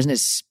 Wasn't it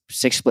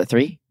 6 split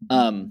 3?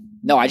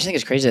 No, I just think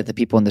it's crazy that the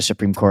people in the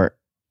Supreme Court,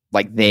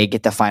 like, they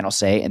get the final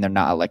say and they're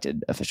not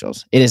elected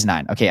officials. It is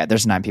 9. Okay, yeah,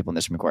 there's 9 people in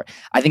the Supreme Court.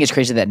 I think it's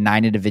crazy that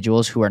 9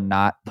 individuals who are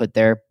not put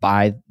there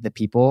by the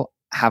people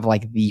have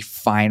like the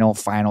final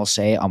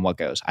say on what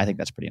goes. I think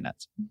that's pretty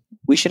nuts.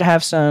 We should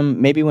have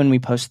some, maybe when we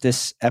post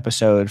this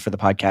episode for the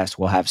podcast,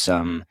 we'll have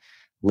some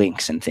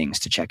links and things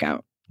to check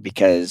out,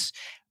 because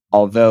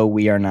although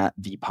we are not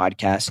the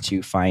podcast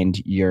to find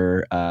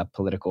your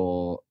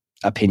political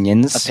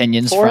opinions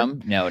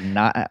from, no,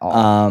 not at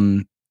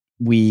all.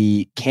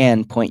 We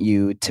can point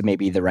you to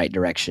maybe the right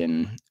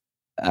direction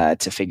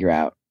to figure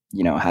out,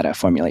 how to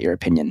formulate your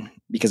opinion,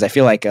 because I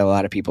feel like a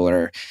lot of people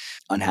are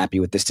unhappy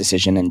with this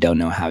decision and don't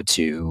know how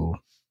to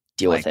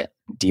deal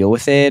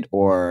with it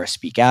or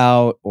speak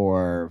out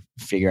or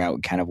figure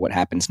out kind of what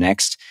happens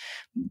next.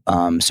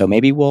 So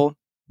maybe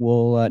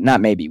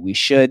we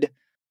should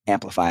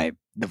amplify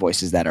the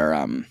voices that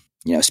are,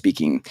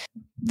 speaking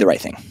the right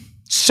thing.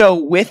 So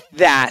with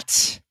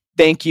that,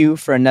 thank you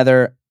for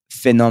another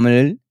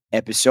phenomenal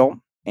episode,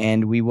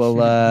 and we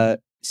will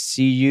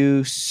see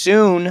you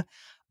soon.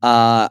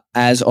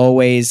 As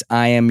always,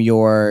 I am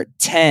your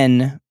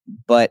 10,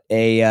 but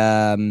a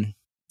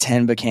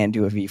 10 but can't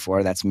do a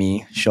V4. That's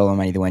me, Sholo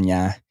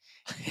Maridueña.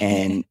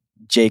 And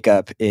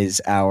Jacob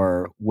is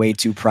our way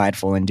too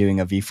prideful in doing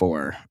a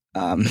V4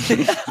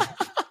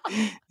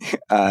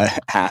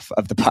 half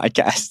of the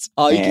podcast.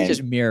 Oh, you can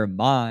just mirror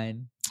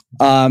mine.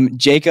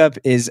 Jacob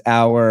is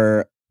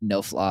our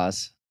no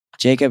flaws.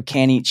 Jacob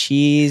can't eat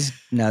cheese.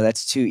 No,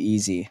 that's too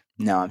easy.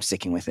 No, I'm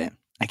sticking with it.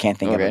 I can't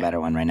think of a better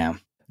one right now.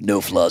 No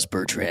flaws,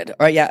 Bertrand. All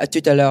right, yeah. À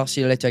tout à l'heure.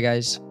 See you later,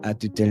 guys. À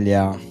tout à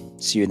l'heure.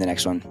 See you in the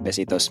next one.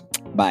 Besitos.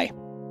 Bye.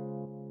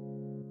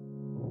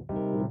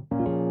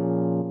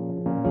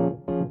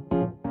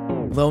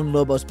 Lone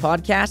Lobos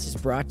Podcast is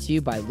brought to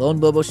you by Lone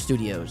Lobos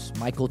Studios,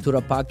 My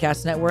Cultura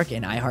Podcast Network,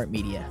 and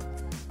iHeartMedia.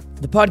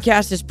 The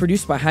podcast is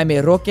produced by Jaime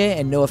Roque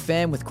and Noah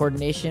Pham with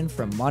coordination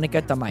from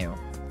Monica Tamayo.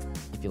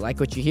 If you like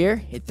what you hear,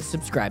 hit the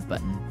subscribe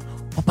button.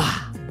 Opa!